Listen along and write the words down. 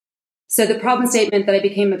So the problem statement that I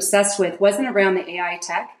became obsessed with wasn't around the AI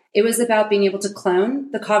tech. It was about being able to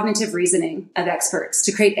clone the cognitive reasoning of experts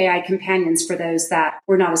to create AI companions for those that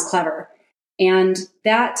were not as clever. And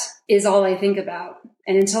that is all I think about.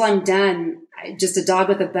 And until I'm done, just a dog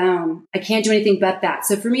with a bone, I can't do anything but that.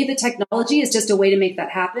 So for me, the technology is just a way to make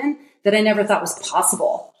that happen that I never thought was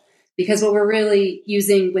possible. Because what we're really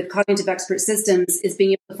using with cognitive expert systems is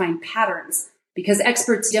being able to find patterns. Because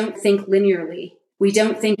experts don't think linearly. We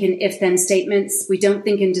don't think in if-then statements. We don't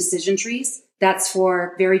think in decision trees. That's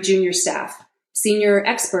for very junior staff. Senior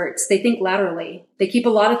experts, they think laterally. They keep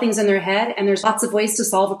a lot of things in their head, and there's lots of ways to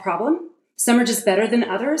solve a problem. Some are just better than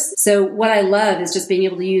others. So what I love is just being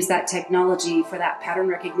able to use that technology for that pattern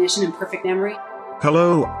recognition and perfect memory.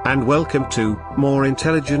 Hello, and welcome to More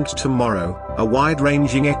Intelligent Tomorrow, a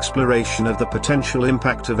wide-ranging exploration of the potential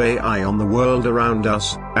impact of AI on the world around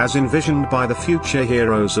us, as envisioned by the future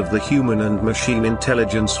heroes of the human and machine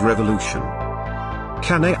intelligence revolution.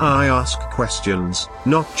 Can AI ask questions,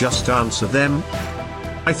 not just answer them?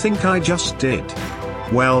 I think I just did.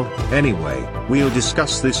 Well, anyway, we'll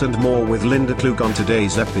discuss this and more with Linda Klug on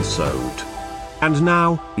today's episode. And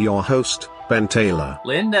now, your host, Ben Taylor.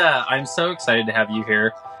 Linda, I'm so excited to have you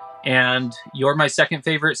here. And you're my second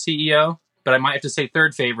favorite CEO, but I might have to say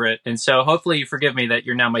third favorite. And so hopefully you forgive me that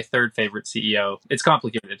you're now my third favorite CEO. It's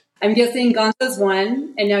complicated. I'm guessing Gonzo's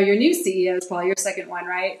one, and now your new CEO is probably your second one,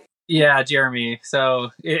 right? Yeah, Jeremy. So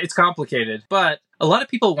it's complicated, but a lot of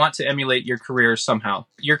people want to emulate your career somehow.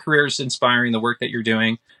 Your career is inspiring the work that you're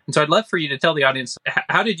doing. And so I'd love for you to tell the audience,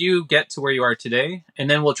 how did you get to where you are today? And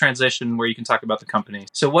then we'll transition where you can talk about the company.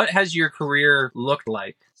 So what has your career looked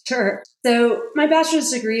like? Sure. So my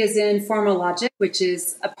bachelor's degree is in formal logic, which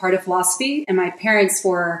is a part of philosophy. And my parents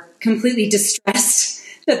were completely distressed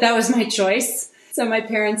that was my choice. So my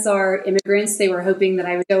parents are immigrants. They were hoping that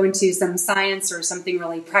I would go into some science or something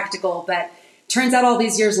really practical. But turns out all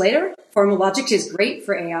these years later, formal logic is great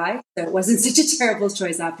for AI. So it wasn't such a terrible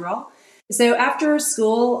choice after all. So after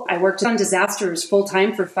school, I worked on disasters full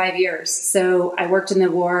time for 5 years. So I worked in the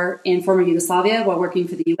war in former Yugoslavia while working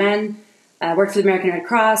for the UN. I worked for the American Red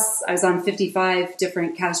Cross. I was on 55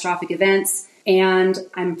 different catastrophic events. And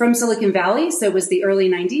I'm from Silicon Valley, so it was the early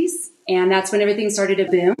 90s. And that's when everything started to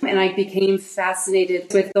boom. And I became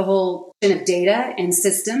fascinated with the whole of data and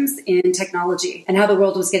systems in technology and how the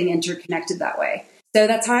world was getting interconnected that way. So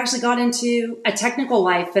that's how I actually got into a technical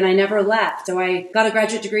life, and I never left. So I got a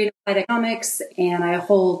graduate degree in applied economics, and I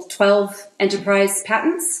hold 12 enterprise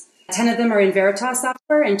patents. 10 of them are in Veritas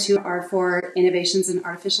software, and 2 are for innovations in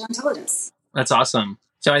artificial intelligence. That's awesome.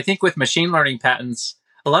 So I think with machine learning patents,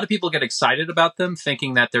 a lot of people get excited about them,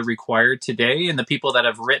 thinking that they're required today. And the people that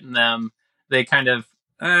have written them, they kind of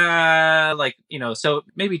so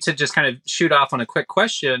maybe to just kind of shoot off on a quick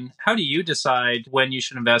question, how do you decide when you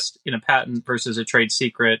should invest in a patent versus a trade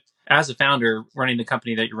secret as a founder running the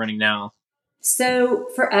company that you're running now? So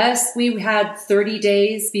for us, we had 30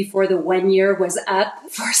 days before the 1 year was up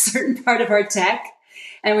for a certain part of our tech.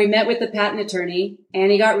 And we met with the patent attorney,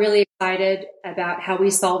 and he got really excited about how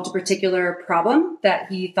we solved a particular problem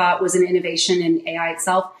that he thought was an innovation in AI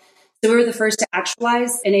itself. So we were the first to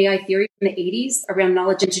actualize an AI theory in the 80s around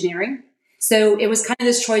knowledge engineering. So it was kind of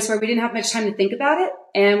this choice where we didn't have much time to think about it,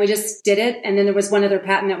 and we just did it. And then there was one other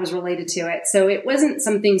patent that was related to it. So it wasn't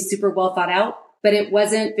something super well thought out, but it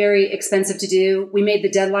wasn't very expensive to do. We made the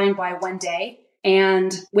deadline by 1 day.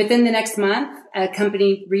 And within the next month, a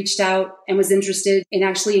company reached out and was interested in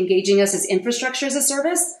actually engaging us as infrastructure as a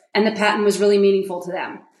service. And the patent was really meaningful to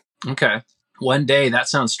them. Okay. 1 day, that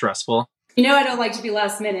sounds stressful. You know, I don't like to be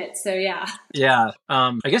last minute. So yeah. Yeah.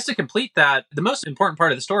 I guess to complete that, the most important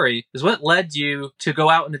part of the story is what led you to go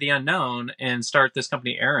out into the unknown and start this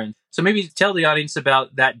company, Aaron. So maybe tell the audience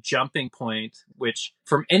about that jumping point, which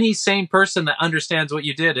from any sane person that understands what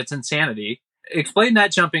you did, it's insanity. Explain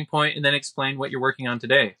that jumping point and then explain what you're working on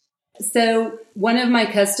today. So one of my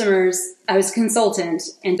customers, I was a consultant,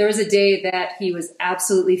 and there was a day that he was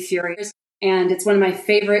absolutely furious. And it's one of my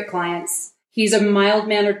favorite clients. He's a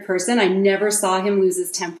mild-mannered person. I never saw him lose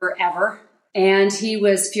his temper ever. And he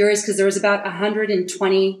was furious because there was about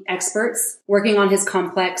 120 experts working on his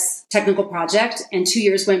complex technical project. And 2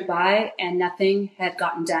 years went by and nothing had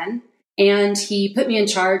gotten done. And he put me in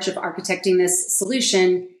charge of architecting this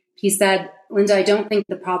solution. He said, Linda, I don't think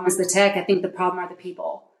the problem is the tech. I think the problem are the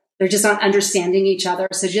people. They're just not understanding each other.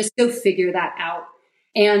 So just go figure that out.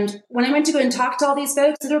 And when I went to go and talk to all these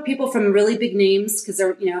folks, there were people from really big names because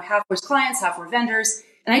they're, half were clients, half were vendors.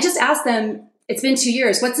 And I just asked them, it's been 2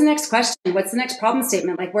 years. What's the next question? What's the next problem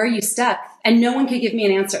statement? Like, where are you stuck? And no one could give me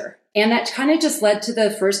an answer. And that kind of just led to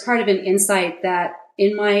the first part of an insight that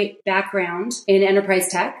in my background in enterprise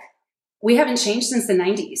tech, we haven't changed since the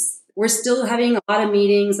 90s. We're still having a lot of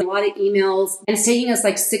meetings, a lot of emails, and it's taking us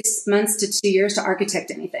like 6 months to 2 years to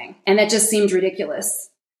architect anything. And that just seemed ridiculous.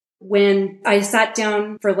 When I sat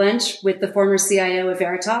down for lunch with the former CIO of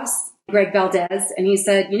Veritas, Greg Valdez, and he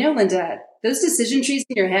said, Linda, those decision trees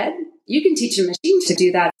in your head, you can teach a machine to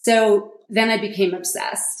do that. So then I became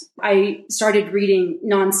obsessed. I started reading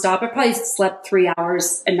nonstop. I probably slept 3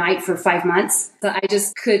 hours a night for 5 months. So I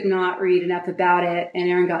just could not read enough about it. And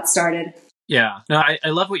Aaron got started. Yeah, no, I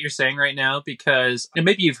love what you're saying right now because, and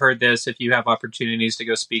maybe you've heard this if you have opportunities to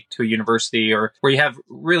go speak to a university or where you have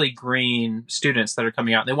really green students that are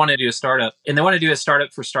coming out. They want to do a startup and they want to do a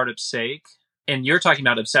startup for startup's sake. And you're talking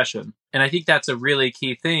about obsession. And I think that's a really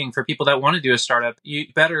key thing for people that want to do a startup.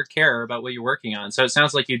 You better care about what you're working on. So it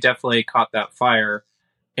sounds like you definitely caught that fire.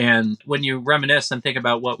 And when you reminisce and think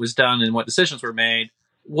about what was done and what decisions were made,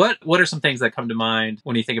 what are some things that come to mind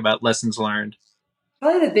when you think about lessons learned?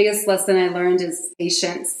 Probably the biggest lesson I learned is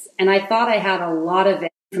patience. And I thought I had a lot of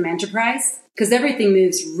it from enterprise because everything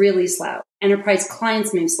moves really slow. Enterprise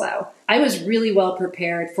clients move slow. I was really well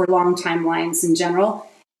prepared for long timelines in general.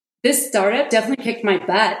 This startup definitely kicked my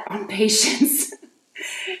butt on patience.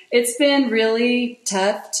 It's been really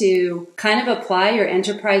tough to kind of apply your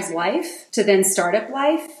enterprise life to then startup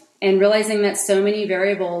life and realizing that so many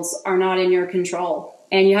variables are not in your control.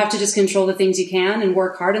 And you have to just control the things you can and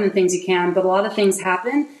work hard on the things you can. But a lot of things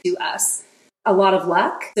happen to us. A lot of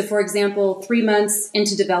luck. So for example, 3 months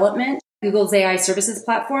into development, Google's AI services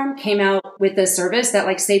platform came out with a service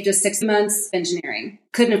that saved us 6 months of engineering.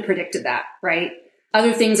 Couldn't have predicted that, right?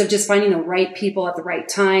 Other things of just finding the right people at the right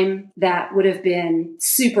time that would have been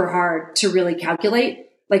super hard to really calculate.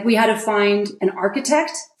 We had to find an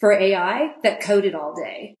architect for AI that coded all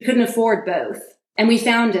day. We couldn't afford both. And we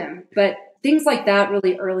found him. But things like that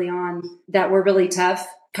really early on that were really tough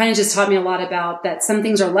kind of just taught me a lot about that some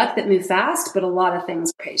things are luck that move fast, but a lot of things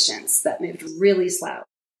are patience that moved really slow.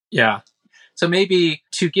 Yeah. So maybe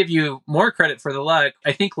to give you more credit for the luck,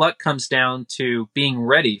 I think luck comes down to being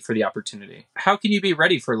ready for the opportunity. How can you be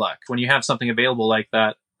ready for luck when you have something available like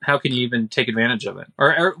that? How can you even take advantage of it?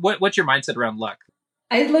 Or what's your mindset around luck?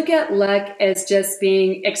 I look at luck as just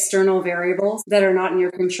being external variables that are not in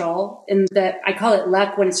your control. And that I call it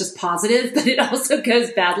luck when it's just positive, but it also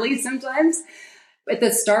goes badly sometimes. At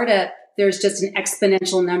the startup, there's just an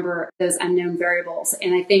exponential number of those unknown variables.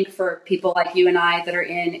 And I think for people like you and I that are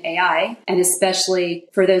in AI, and especially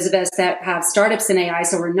for those of us that have startups in AI,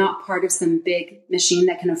 so we're not part of some big machine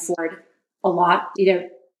that can afford a lot,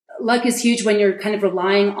 luck is huge when you're kind of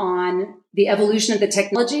relying on the evolution of the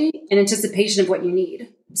technology in anticipation of what you need.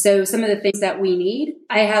 So some of the things that we need,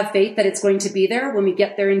 I have faith that it's going to be there when we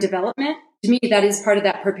get there in development. To me, that is part of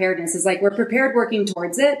that preparedness is we're prepared working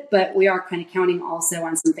towards it, but we are kind of counting also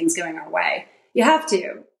on some things going our way. You have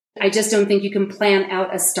to. I just don't think you can plan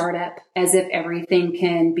out a startup as if everything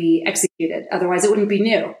can be executed. Otherwise, it wouldn't be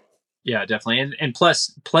new. Yeah, definitely. And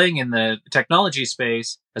plus, playing in the technology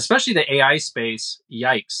space, especially the AI space,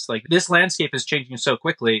 yikes. This landscape is changing so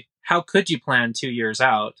quickly. How could you plan 2 years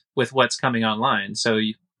out with what's coming online? So,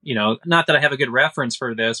 not that I have a good reference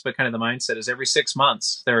for this, but kind of the mindset is every 6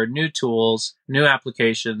 months, there are new tools, new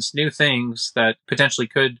applications, new things that potentially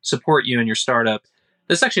could support you in your startup.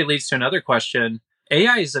 This actually leads to another question.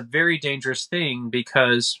 AI is a very dangerous thing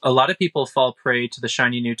because a lot of people fall prey to the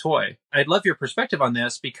shiny new toy. I'd love your perspective on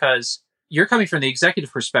this because you're coming from the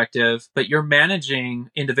executive perspective, but you're managing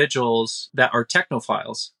individuals that are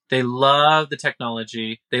technophiles. They love the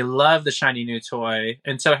technology. They love the shiny new toy.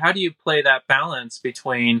 And so how do you play that balance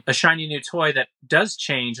between a shiny new toy that does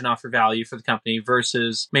change and offer value for the company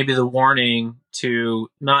versus maybe the warning to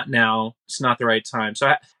not now, it's not the right time?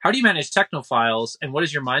 So how do you manage technophiles and what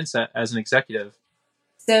is your mindset as an executive?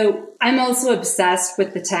 So I'm also obsessed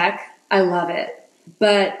with the tech. I love it.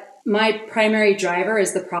 But my primary driver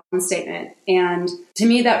is the problem statement. And to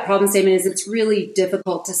me, that problem statement is it's really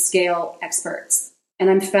difficult to scale experts. And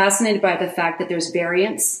I'm fascinated by the fact that there's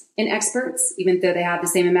variance in experts, even though they have the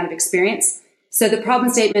same amount of experience. So the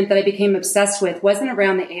problem statement that I became obsessed with wasn't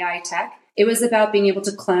around the AI tech. It was about being able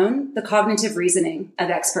to clone the cognitive reasoning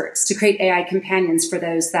of experts to create AI companions for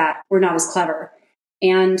those that were not as clever.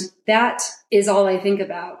 And that is all I think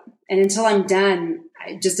about. And until I'm done,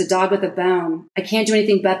 just a dog with a bone, I can't do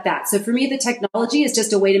anything but that. So for me, the technology is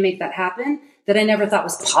just a way to make that happen that I never thought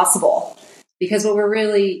was possible. Because what we're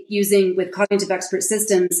really using with cognitive expert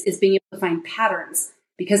systems is being able to find patterns.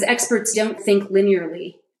 Because experts don't think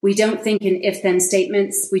linearly. We don't think in if-then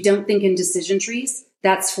statements. We don't think in decision trees.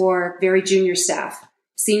 That's for very junior staff.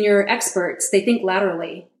 Senior experts, they think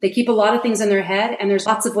laterally. They keep a lot of things in their head, and there's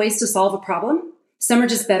lots of ways to solve a problem. Some are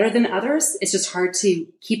just better than others. It's just hard to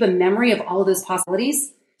keep a memory of all of those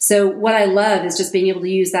possibilities. So what I love is just being able to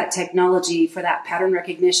use that technology for that pattern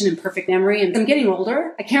recognition and perfect memory. And I'm getting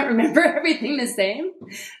older. I can't remember everything the same,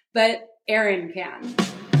 but Erin can.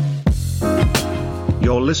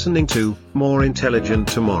 You're listening to More Intelligent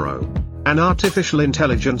Tomorrow, an artificial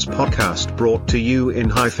intelligence podcast brought to you in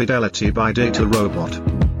high fidelity by Data Robot.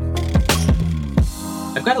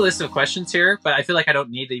 I've got a list of questions here, but I feel like I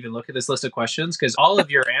don't need to even look at this list of questions because all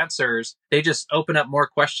of your answers, they just open up more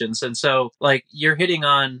questions. And so like you're hitting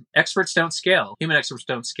on experts don't scale, human experts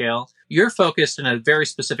don't scale. You're focused in a very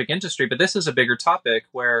specific industry, but this is a bigger topic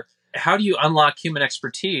where how do you unlock human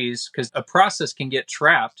expertise? Because a process can get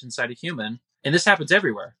trapped inside a human. And this happens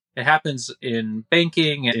everywhere. It happens in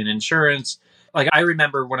banking, in insurance. Like I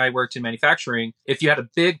remember when I worked in manufacturing, if you had a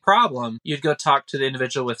big problem, you'd go talk to the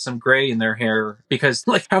individual with some gray in their hair because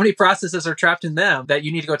like how many processes are trapped in them that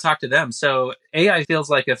you need to go talk to them. So AI feels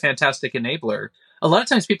like a fantastic enabler. A lot of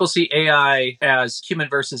times people see AI as human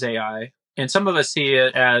versus AI, and some of us see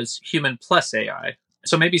it as human plus AI.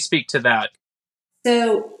 So maybe speak to that.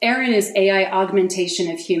 So Erin is AI augmentation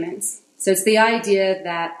of humans. So it's the idea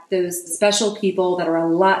that those special people that are a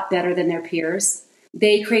lot better than their peers,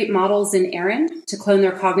 they create models in Erin to clone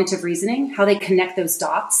their cognitive reasoning, how they connect those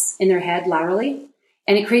dots in their head laterally.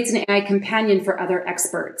 And it creates an AI companion for other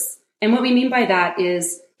experts. And what we mean by that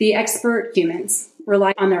is the expert humans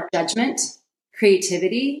rely on their judgment,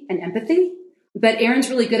 creativity, and empathy. But Erin's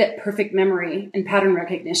really good at perfect memory and pattern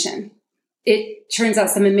recognition. It turns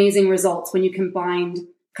out some amazing results when you combine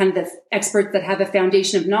kind of the experts that have a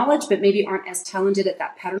foundation of knowledge, but maybe aren't as talented at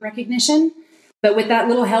that pattern recognition. But with that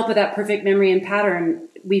little help of that perfect memory and pattern,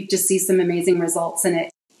 we just see some amazing results in it.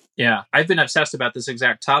 Yeah, I've been obsessed about this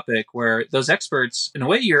exact topic where those experts, in a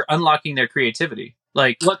way, you're unlocking their creativity.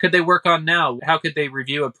 Like, what could they work on now? How could they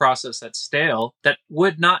review a process that's stale that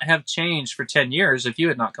would not have changed for 10 years if you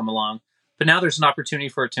had not come along? But now there's an opportunity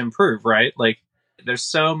for it to improve, right? Like, there's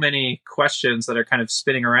so many questions that are kind of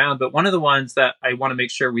spinning around. But one of the ones that I want to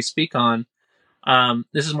make sure we speak on,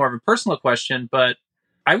 this is more of a personal question, but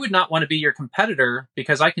I would not want to be your competitor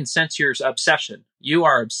because I can sense your obsession. You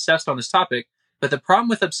are obsessed on this topic. But the problem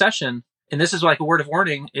with obsession, and this is like a word of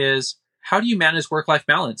warning, is how do you manage work-life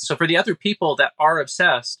balance? So for the other people that are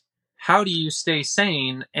obsessed, how do you stay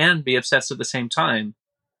sane and be obsessed at the same time?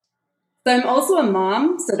 So I'm also a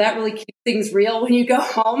mom, so that really keeps things real when you go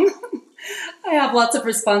home. I have lots of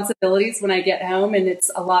responsibilities when I get home, and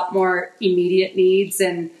it's a lot more immediate needs.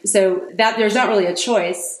 And so that there's not really a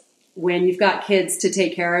choice when you've got kids to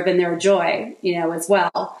take care of and their joy, as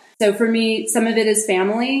well. So for me, some of it is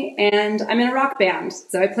family, and I'm in a rock band.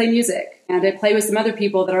 So I play music and I play with some other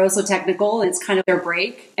people that are also technical, and it's kind of their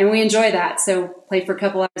break. And we enjoy that. So play for a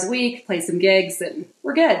couple hours a week, play some gigs, and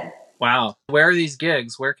we're good. Wow. Where are these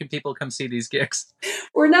gigs? Where can people come see these gigs?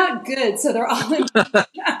 We're not good, so they're all in.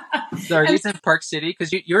 So are these in Park City?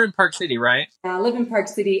 Because you're in Park City, right? I live in Park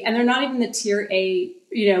City, and they're not even the tier A,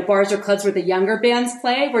 bars or clubs where the younger bands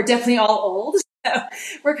play. We're definitely all old. So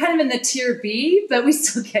we're kind of in the tier B, but we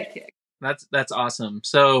still get gigs. That's awesome.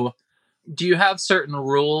 So do you have certain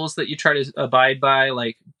rules that you try to abide by?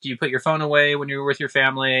 Like, do you put your phone away when you're with your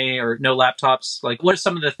family, or no laptops? Like, what are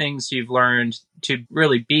some of the things you've learned to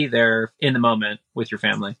really be there in the moment with your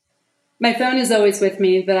family? My phone is always with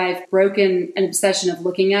me, but I've broken an obsession of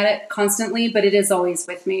looking at it constantly, but it is always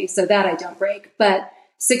with me. So that I don't break. But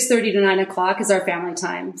 6:30 to 9 o'clock is our family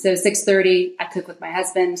time. So 6:30, I cook with my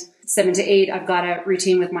husband. 7 to 8, I've got a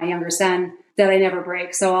routine with my younger son that I never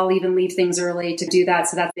break. So I'll even leave things early to do that.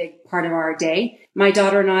 So that's a big part of our day. My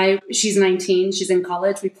daughter and I, she's 19. She's in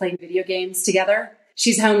college. We play video games together.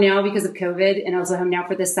 She's home now because of COVID and also home now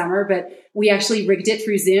for this summer. But we actually rigged it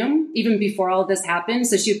through Zoom even before all of this happened.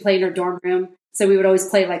 So she would play in her dorm room. So we would always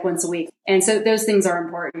play like once a week. And so those things are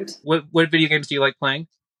important. What video games do you like playing?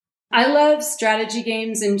 I love strategy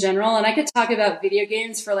games in general, and I could talk about video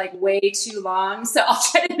games for like way too long, so I'll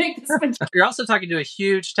try to make this one. You're also talking to a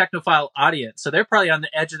huge technophile audience, so they're probably on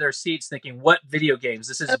the edge of their seats thinking, what video games?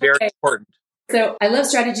 This is very important. So I love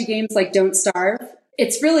strategy games like Don't Starve.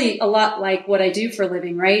 It's really a lot like what I do for a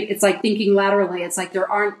living, right? It's like thinking laterally. It's like there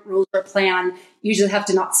aren't rules or plan. You just have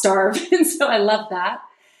to not starve, and so I love that.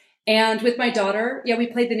 And with my daughter, we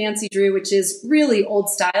played the Nancy Drew, which is really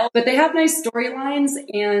old style, but they have nice storylines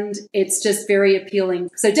and it's just very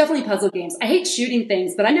appealing. So definitely puzzle games. I hate shooting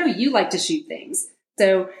things, but I know you like to shoot things.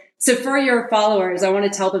 So for your followers, I want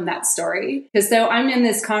to tell them that story. Because I'm in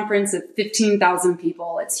this conference of 15,000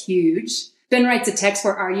 people. It's huge. Ben writes a text,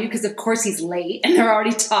 where are you? Because of course he's late and they're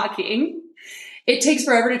already talking. It takes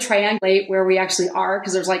forever to triangulate where we actually are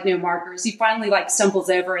because there's like no markers. He finally like stumbles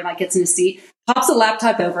over and like gets in his seat, pops a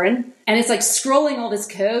laptop over him, and it's like scrolling all this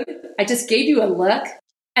code. I just gave you a look.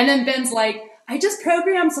 And then Ben's like, I just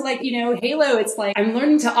programmed to like, Halo. It's like, I'm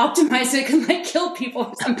learning to optimize so it can like kill people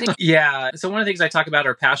or something. Yeah. So one of the things I talk about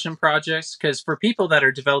are passion projects, because for people that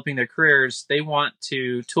are developing their careers, they want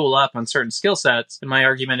to tool up on certain skill sets. And my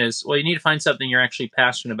argument is, well, you need to find something you're actually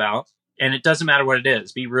passionate about. And it doesn't matter what it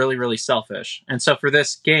is. Be really, really selfish. And so for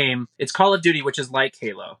this game, it's Call of Duty, which is like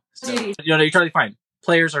Halo. So, you're totally fine.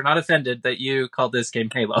 Players are not offended that you called this game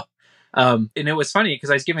Halo. And it was funny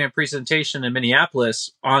because I was giving a presentation in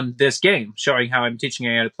Minneapolis on this game, showing how I'm teaching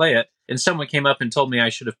AI to play it. And someone came up and told me I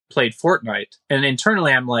should have played Fortnite. And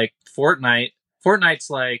internally, I'm like, Fortnite? Fortnite's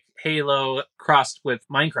like Halo crossed with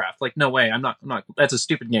Minecraft. Like, no way. I'm not. That's a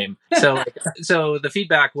stupid game. So, so the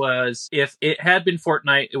feedback was, if it had been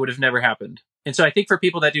Fortnite, it would have never happened. And so I think for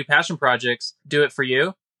people that do passion projects, do it for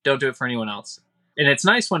you. Don't do it for anyone else. And it's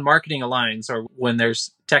nice when marketing aligns or when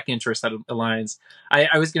there's tech interest that aligns.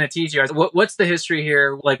 I was going to tease you. What's the history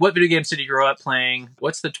here? Like, what video games did you grow up playing?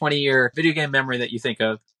 What's the 20-year video game memory that you think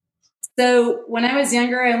of? So when I was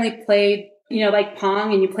younger, I only played, like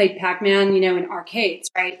Pong, and you played Pac-Man, in arcades,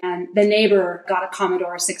 right? And the neighbor got a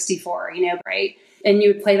Commodore 64, right? And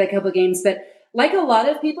you would play like a couple of games. But like a lot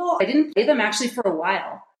of people, I didn't play them actually for a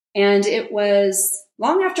while. And it was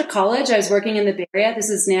long after college. I was working in the Bay Area. This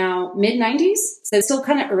is now mid-90s. So it's still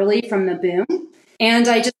kind of early from the boom. And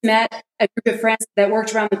I just met a group of friends that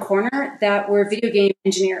worked around the corner that were video game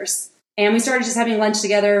engineers. And we started just having lunch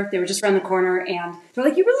together. They were just around the corner. And they're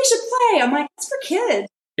like, you really should play. I'm like, it's for kids.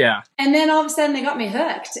 Yeah. And then all of a sudden they got me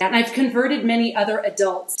hooked. And I've converted many other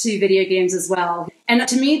adults to video games as well. And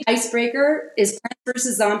to me, Icebreaker is Plants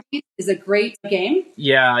vs. Zombies is a great game.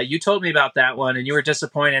 Yeah, you told me about that one and you were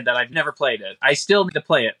disappointed that I've never played it. I still need to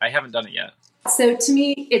play it. I haven't done it yet. So to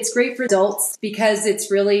me, it's great for adults because it's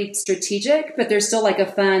really strategic, but there's still like a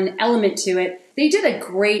fun element to it. They did a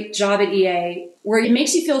great job at EA where it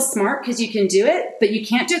makes you feel smart because you can do it, but you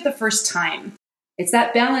can't do it the first time. It's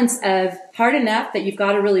that balance of hard enough that you've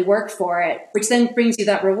got to really work for it, which then brings you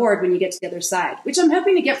that reward when you get to the other side, which I'm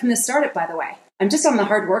hoping to get from this startup, by the way. I'm just on the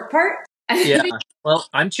hard work part. Yeah. Well,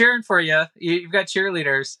 I'm cheering for you. You've got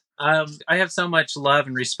cheerleaders. I have so much love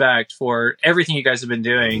and respect for everything you guys have been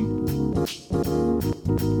doing.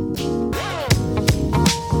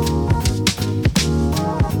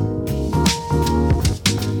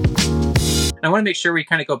 I want to make sure we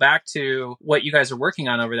kind of go back to what you guys are working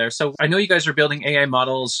on over there. So I know you guys are building AI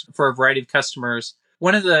models for a variety of customers.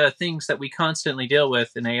 One of the things that we constantly deal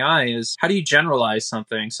with in AI is, how do you generalize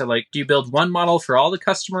something? So like, do you build one model for all the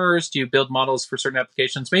customers? Do you build models for certain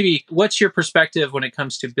applications? Maybe what's your perspective when it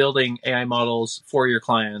comes to building AI models for your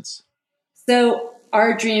clients? So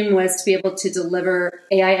our dream was to be able to deliver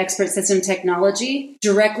AI expert system technology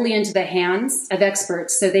directly into the hands of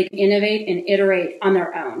experts so they can innovate and iterate on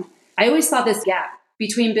their own. I always saw this gap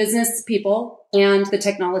between business people and the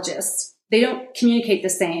technologists. They don't communicate the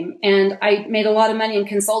same. And I made a lot of money in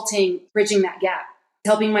consulting, bridging that gap,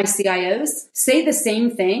 helping my CIOs say the same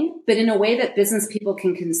thing, but in a way that business people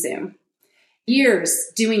can consume.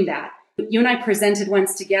 Years doing that. You and I presented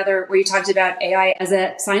once together where you talked about AI as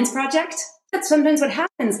a science project. That's sometimes what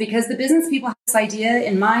happens because the business people have this idea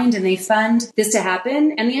in mind and they fund this to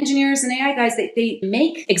happen. And the engineers and AI guys, they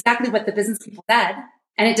make exactly what the business people said.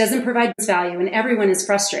 And it doesn't provide this value and everyone is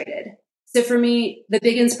frustrated. So for me, the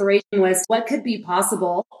big inspiration was what could be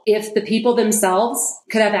possible if the people themselves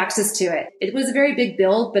could have access to it. It was a very big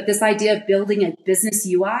build, but this idea of building a business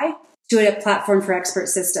UI to a platform for expert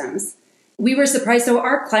systems. We were surprised. So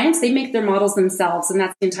our clients, they make their models themselves, and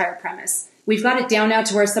that's the entire premise. We've got it down now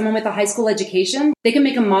to where someone with a high school education, they can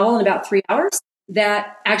make a model in about 3 hours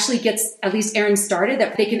that actually gets at least Aaron started,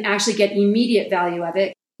 that they can actually get immediate value of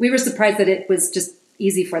it. We were surprised that it was just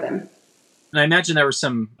easy for them. And I imagine there was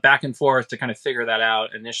some back and forth to kind of figure that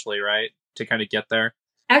out initially, right? To kind of get there.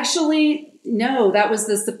 Actually, no, that was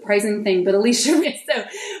the surprising thing. But Alicia, so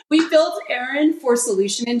we built Aaron for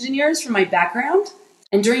solution engineers from my background.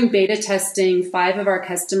 And during beta testing, 5 of our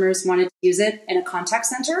customers wanted to use it in a contact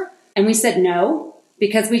center. And we said no,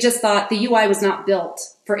 because we just thought the UI was not built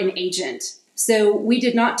for an agent. So we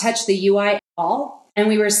did not touch the UI at all. And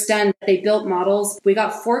we were stunned. They built models. We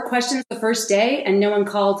got 4 questions the first day and no one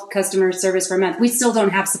called customer service for a month. We still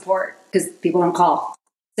don't have support because people don't call.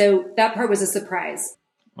 So that part was a surprise.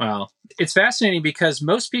 Wow. It's fascinating because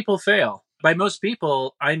most people fail. By most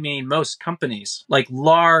people, I mean most companies, like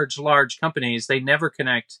large companies, they never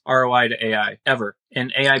connect ROI to AI ever.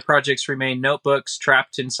 And AI projects remain notebooks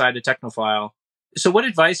trapped inside a Technofile. So what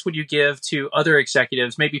advice would you give to other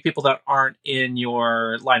executives, maybe people that aren't in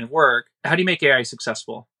your line of work? How do you make AI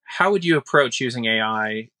successful? How would you approach using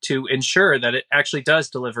AI to ensure that it actually does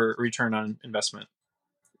deliver a return on investment?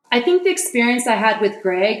 I think the experience I had with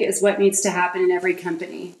Greg is what needs to happen in every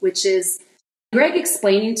company, which is Greg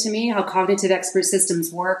explaining to me how cognitive expert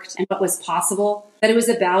systems worked and what was possible, that it was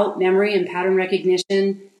about memory and pattern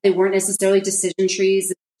recognition. They weren't necessarily decision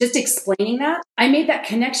trees. Just explaining that, I made that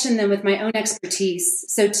connection then with my own expertise.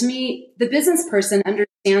 So to me, the business person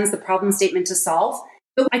understands the problem statement to solve,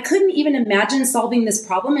 but I couldn't even imagine solving this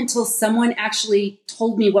problem until someone actually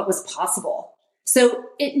told me what was possible. So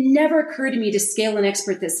it never occurred to me to scale an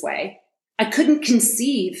expert this way. I couldn't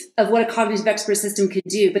conceive of what a cognitive expert system could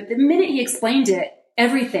do, but the minute he explained it,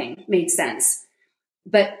 everything made sense.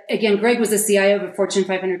 But again, Greg was a CIO of a Fortune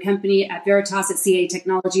 500 company at Veritas at CA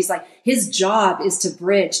Technologies. Like, his job is to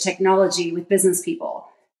bridge technology with business people.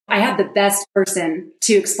 I had the best person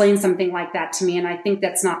to explain something like that to me. And I think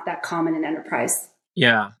that's not that common in enterprise.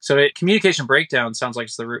 Yeah. So communication breakdown sounds like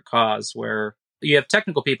it's the root cause, where you have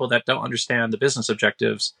technical people that don't understand the business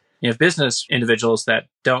objectives. You have business individuals that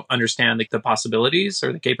don't understand the possibilities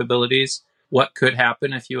or the capabilities, what could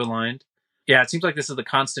happen if you aligned. Yeah, it seems like this is the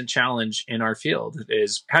constant challenge in our field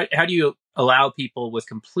is how do you allow people with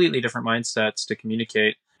completely different mindsets to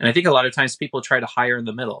communicate? And I think a lot of times people try to hire in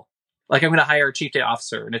the middle. Like, I'm going to hire a chief data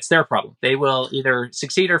officer and it's their problem. They will either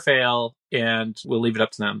succeed or fail and we'll leave it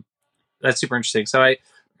up to them. That's super interesting. So I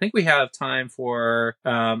think we have time for,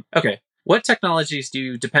 okay. What technologies do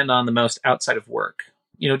you depend on the most outside of work?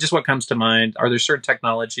 Just what comes to mind. Are there certain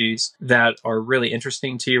technologies that are really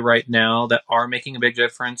interesting to you right now that are making a big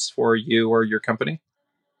difference for you or your company?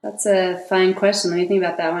 That's a fine question. Let me think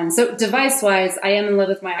about that one. So device-wise, I am in love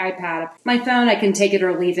with my iPad. My phone, I can take it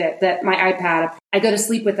or leave it, but my iPad, I go to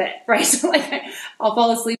sleep with it, right? So I'll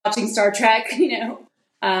fall asleep watching Star Trek,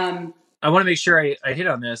 I want to make sure I hit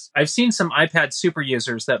on this. I've seen some iPad super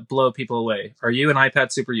users that blow people away. Are you an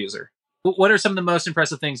iPad super user? What are some of the most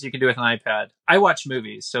impressive things you can do with an iPad? I watch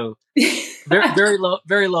movies, so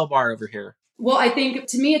very low bar over here. Well, I think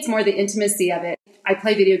to me, it's more the intimacy of it. I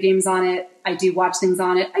play video games on it. I do watch things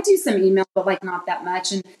on it. I do some email, but not that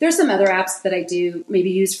much. And there's some other apps that I do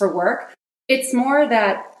maybe use for work. It's more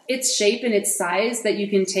that its shape and its size that you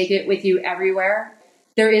can take it with you everywhere.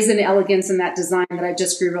 There is an elegance in that design that I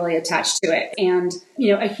just grew really attached to it. And,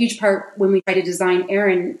 a huge part when we try to design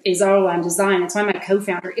Aaron is all around design. That's why my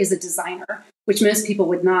co-founder is a designer, which most people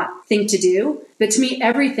would not think to do. But to me,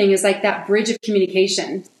 everything is like that bridge of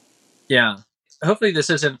communication. Yeah. Hopefully this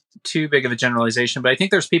isn't too big of a generalization, but I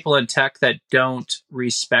think there's people in tech that don't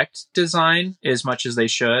respect design as much as they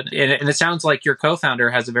should. And it sounds like your co-founder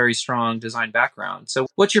has a very strong design background. So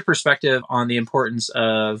what's your perspective on the importance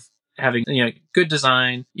of having good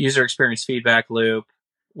design, user experience feedback loop,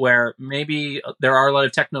 where maybe there are a lot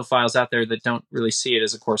of technophiles out there that don't really see it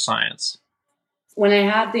as a core science? When I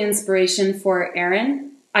had the inspiration for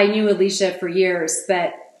Aaron, I knew Alicia for years,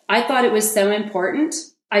 but I thought it was so important.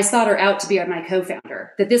 I sought her out to be my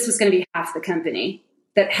co-founder, that this was going to be half the company,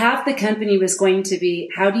 that half the company was going to be,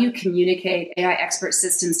 how do you communicate AI expert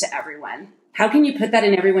systems to everyone? How can you put that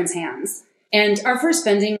in everyone's hands? And our first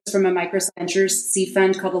funding was from a Microsoft Ventures seed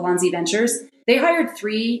fund called Alonzi Ventures. They hired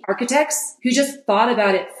 3 architects who just thought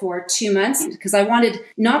about it for 2 months, because I wanted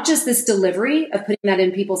not just this delivery of putting that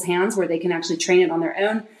in people's hands where they can actually train it on their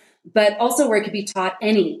own, but also where it could be taught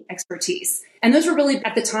any expertise. And those were really,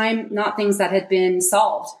 at the time, not things that had been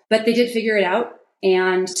solved, but they did figure it out.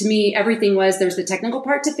 And to me, everything there's the technical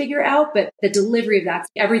part to figure out, but the delivery of that's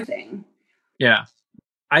everything. Yeah.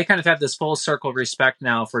 I kind of have this full circle respect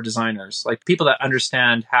now for designers, like people that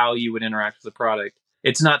understand how you would interact with the product.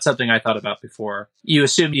 It's not something I thought about before. You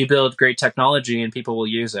assume you build great technology and people will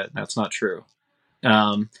use it. That's not true.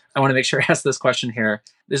 I want to make sure I ask this question here.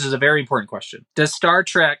 This is a very important question. Does Star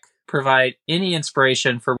Trek provide any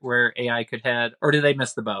inspiration for where AI could head, or do they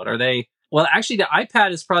miss the boat? Well, actually, the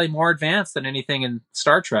iPad is probably more advanced than anything in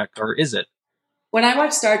Star Trek, or is it? When I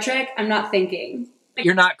watch Star Trek, I'm not thinking.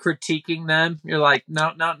 You're not critiquing them? You're like,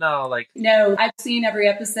 no. No, I've seen every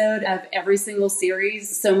episode of every single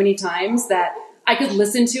series so many times that I could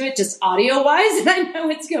listen to it just audio-wise, and I know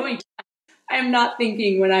it's going on. I'm not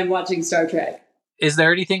thinking when I'm watching Star Trek. Is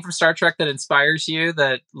there anything from Star Trek that inspires you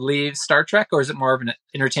that leaves Star Trek, or is it more of an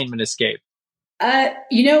entertainment escape?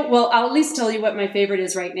 Well, I'll at least tell you what my favorite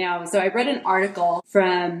is right now. So I read an article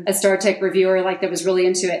from a Star Trek reviewer that was really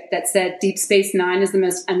into it that said Deep Space Nine is the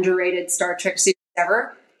most underrated Star Trek series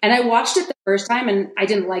ever. And I watched it the first time and I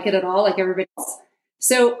didn't like it at all, like everybody else.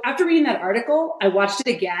 So after reading that article, I watched it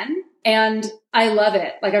again and I love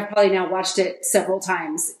it. Like I've probably now watched it several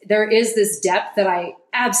times. There is this depth that I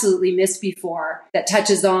absolutely missed before that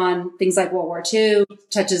touches on things like World War II,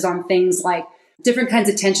 touches on things like different kinds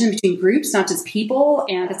of tension between groups, not just people.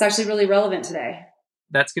 And it's actually really relevant today.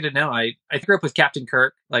 That's good to know. I grew up with Captain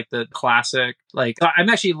Kirk, like the classic. Like I'm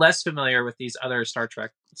actually less familiar with these other Star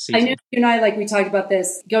Trek seasons. I know you and I, like we talked about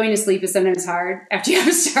this, going to sleep is sometimes hard after you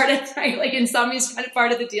have started, right? Like insomnia is kind of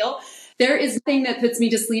part of the deal. There is nothing that puts me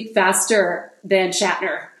to sleep faster than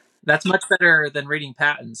Shatner. That's much better than reading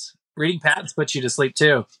patents. Reading patents puts you to sleep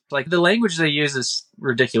too. Like the language they use is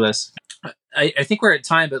ridiculous. I think we're at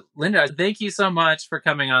time, but Linda, thank you so much for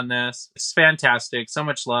coming on this. It's fantastic. So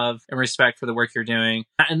much love and respect for the work you're doing.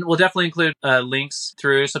 And we'll definitely include links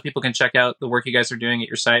through so people can check out the work you guys are doing at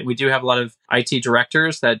your site. We do have a lot of IT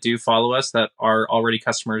directors that do follow us that are already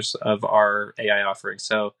customers of our AI offering.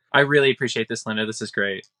 So I really appreciate this, Linda. This is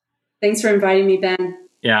great. Thanks for inviting me, Ben.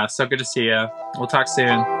 Yeah, so good to see you. We'll talk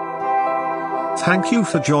soon. Thank you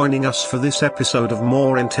for joining us for this episode of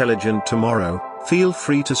More Intelligent Tomorrow. Feel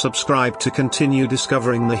free to subscribe to continue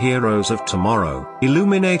discovering the heroes of tomorrow,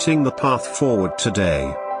 illuminating the path forward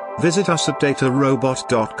today. Visit us at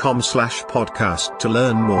datarobot.com/podcast to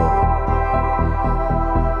learn more.